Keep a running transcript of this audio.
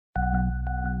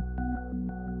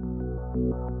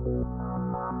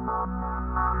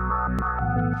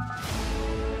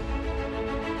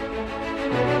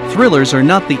Thrillers are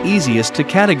not the easiest to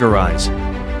categorize.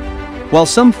 While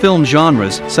some film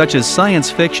genres, such as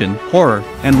science fiction, horror,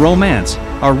 and romance,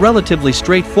 are relatively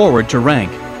straightforward to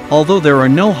rank, although there are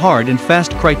no hard and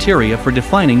fast criteria for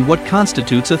defining what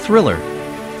constitutes a thriller.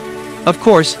 Of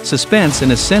course, suspense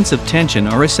and a sense of tension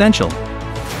are essential.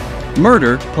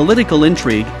 Murder, political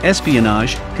intrigue,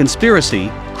 espionage, conspiracy,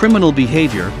 criminal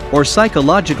behavior, or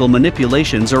psychological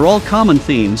manipulations are all common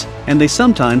themes, and they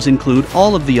sometimes include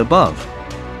all of the above.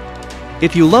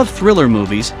 If you love thriller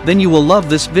movies, then you will love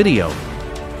this video.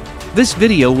 This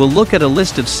video will look at a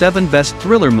list of 7 best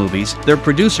thriller movies, their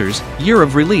producers, year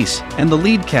of release, and the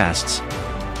lead casts.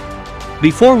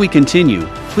 Before we continue,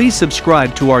 please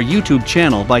subscribe to our YouTube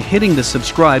channel by hitting the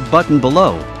subscribe button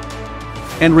below.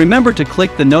 And remember to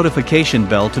click the notification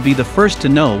bell to be the first to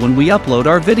know when we upload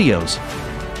our videos.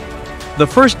 The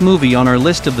first movie on our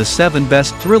list of the 7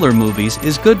 best thriller movies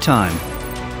is Good Time.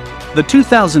 The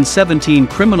 2017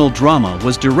 criminal drama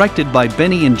was directed by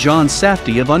Benny and John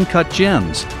Safdie of Uncut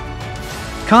Gems.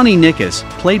 Connie Nikas,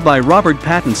 played by Robert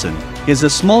Pattinson, is a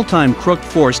small-time crook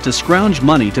forced to scrounge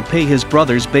money to pay his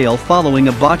brother's bail following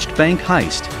a botched bank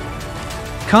heist.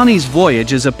 Connie's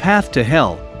voyage is a path to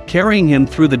hell, carrying him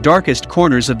through the darkest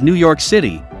corners of New York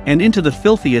City and into the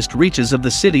filthiest reaches of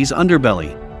the city's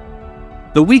underbelly.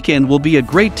 The weekend will be a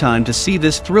great time to see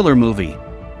this thriller movie.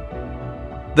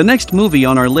 The next movie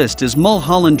on our list is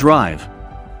Mulholland Drive.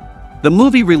 The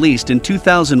movie, released in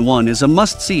 2001, is a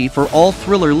must-see for all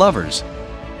thriller lovers.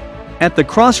 At the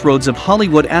crossroads of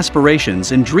Hollywood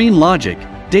aspirations and dream logic,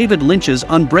 David Lynch's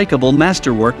unbreakable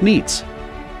masterwork meets.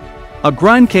 A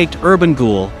grime-caked urban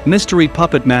ghoul, mystery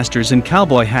puppet masters in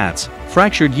cowboy hats,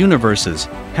 fractured universes,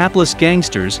 hapless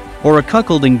gangsters, or a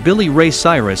cuckolding Billy Ray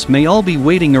Cyrus may all be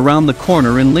waiting around the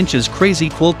corner in Lynch's crazy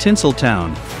cool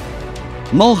Tinseltown.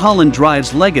 Mulholland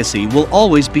Drive's legacy will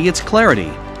always be its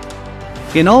clarity.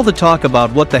 In all the talk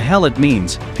about what the hell it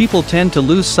means, people tend to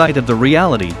lose sight of the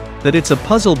reality that it's a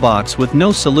puzzle box with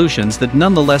no solutions that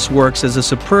nonetheless works as a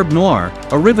superb noir,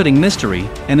 a riveting mystery,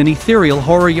 and an ethereal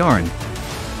horror yarn.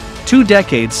 2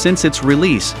 decades since its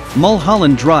release,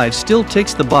 Mulholland Drive still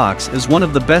ticks the box as one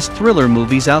of the best thriller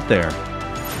movies out there.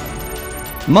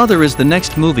 Mother is the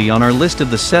next movie on our list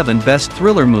of the 7 best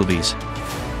thriller movies.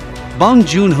 Bong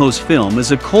Joon-ho's film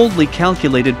is a coldly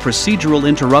calculated procedural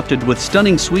interrupted with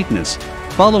stunning sweetness,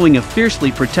 following a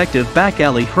fiercely protective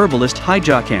back-alley herbalist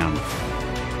Hye-ja-kam.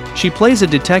 She plays a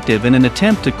detective in an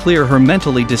attempt to clear her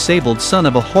mentally disabled son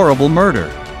of a horrible murder.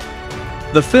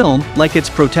 The film, like its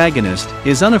protagonist,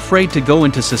 is unafraid to go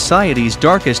into society's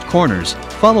darkest corners,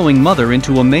 following Mother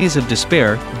into a maze of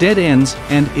despair, dead ends,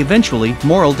 and, eventually,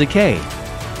 moral decay.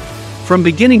 From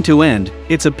beginning to end,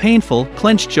 it's a painful,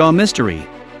 clenched-jaw mystery.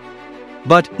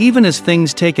 But, even as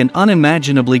things take an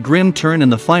unimaginably grim turn in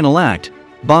the final act,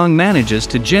 Bong manages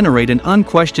to generate an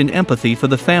unquestioned empathy for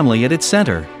the family at its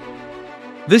center.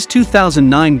 This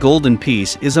 2009 golden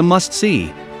piece is a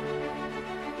must-see.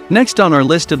 Next on our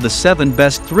list of the 7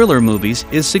 best thriller movies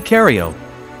is Sicario.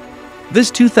 This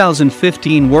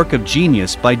 2015 work of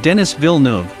genius by Denis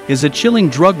Villeneuve is a chilling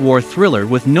drug war thriller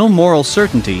with no moral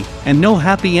certainty and no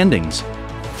happy endings.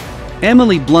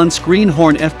 Emily Blunt's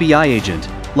greenhorn FBI agent,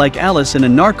 like Alice in a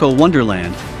narco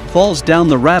wonderland, falls down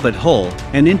the rabbit hole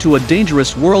and into a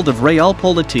dangerous world of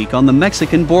realpolitik on the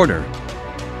Mexican border.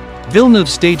 Villeneuve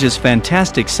stages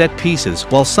fantastic set pieces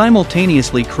while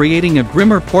simultaneously creating a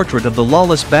grimmer portrait of the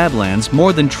lawless Badlands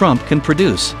more than Trump can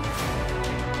produce.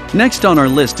 Next on our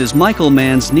list is Michael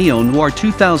Mann's neo-noir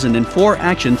 2004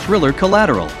 action thriller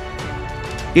Collateral.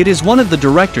 It is one of the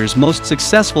director's most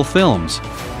successful films.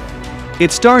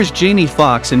 It stars Jamie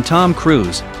Foxx and Tom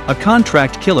Cruise, a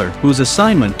contract killer whose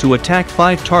assignment to attack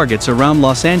 5 targets around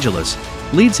Los Angeles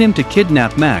leads him to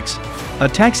kidnap Max, a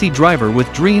taxi driver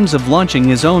with dreams of launching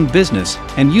his own business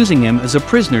and using him as a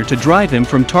prisoner to drive him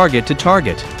from target to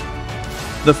target.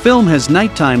 The film has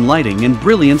nighttime lighting and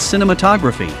brilliant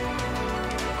cinematography.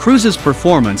 Cruise's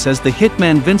performance as the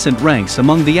hitman Vincent ranks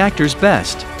among the actor's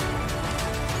best.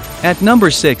 At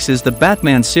number 6 is the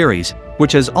Batman series,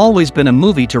 which has always been a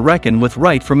movie to reckon with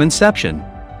right from inception.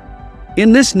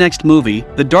 In this next movie,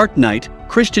 The Dark Knight,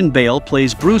 Christian Bale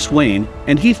plays Bruce Wayne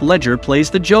and Heath Ledger plays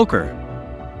the Joker.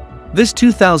 This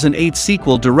 2008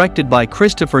 sequel, directed by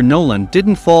Christopher Nolan,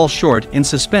 didn't fall short in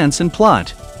suspense and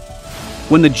plot.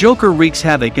 When the Joker wreaks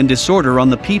havoc and disorder on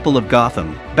the people of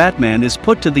Gotham, Batman is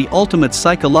put to the ultimate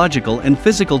psychological and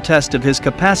physical test of his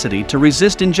capacity to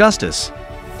resist injustice.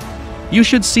 You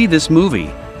should see this movie.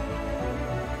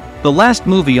 The last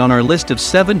movie on our list of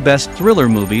 7 best thriller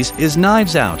movies is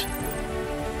Knives Out.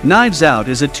 Knives Out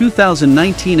is a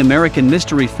 2019 American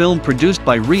mystery film produced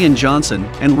by Rian Johnson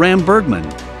and Ram Bergman.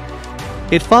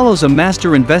 It follows a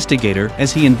master investigator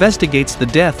as he investigates the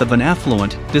death of an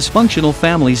affluent, dysfunctional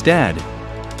family's dad.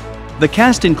 The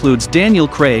cast includes Daniel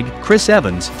Craig, Chris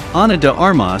Evans, Ana de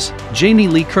Armas, Jamie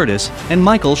Lee Curtis, and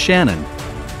Michael Shannon.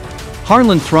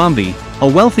 Harlan Thrombey, a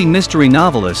wealthy mystery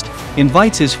novelist,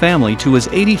 invites his family to his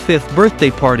 85th birthday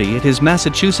party at his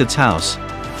Massachusetts house.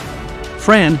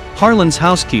 Fran, Harlan's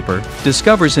housekeeper,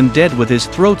 discovers him dead with his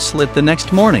throat slit the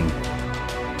next morning.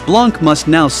 Blanc must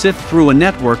now sift through a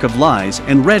network of lies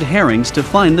and red herrings to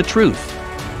find the truth.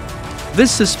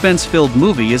 This suspense-filled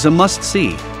movie is a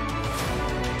must-see.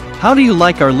 How do you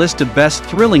like our list of best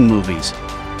thrilling movies?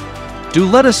 Do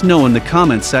let us know in the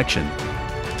comments section.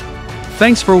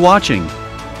 Thanks for watching.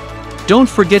 Don't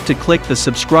forget to click the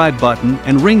subscribe button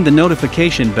and ring the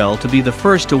notification bell to be the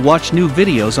first to watch new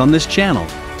videos on this channel.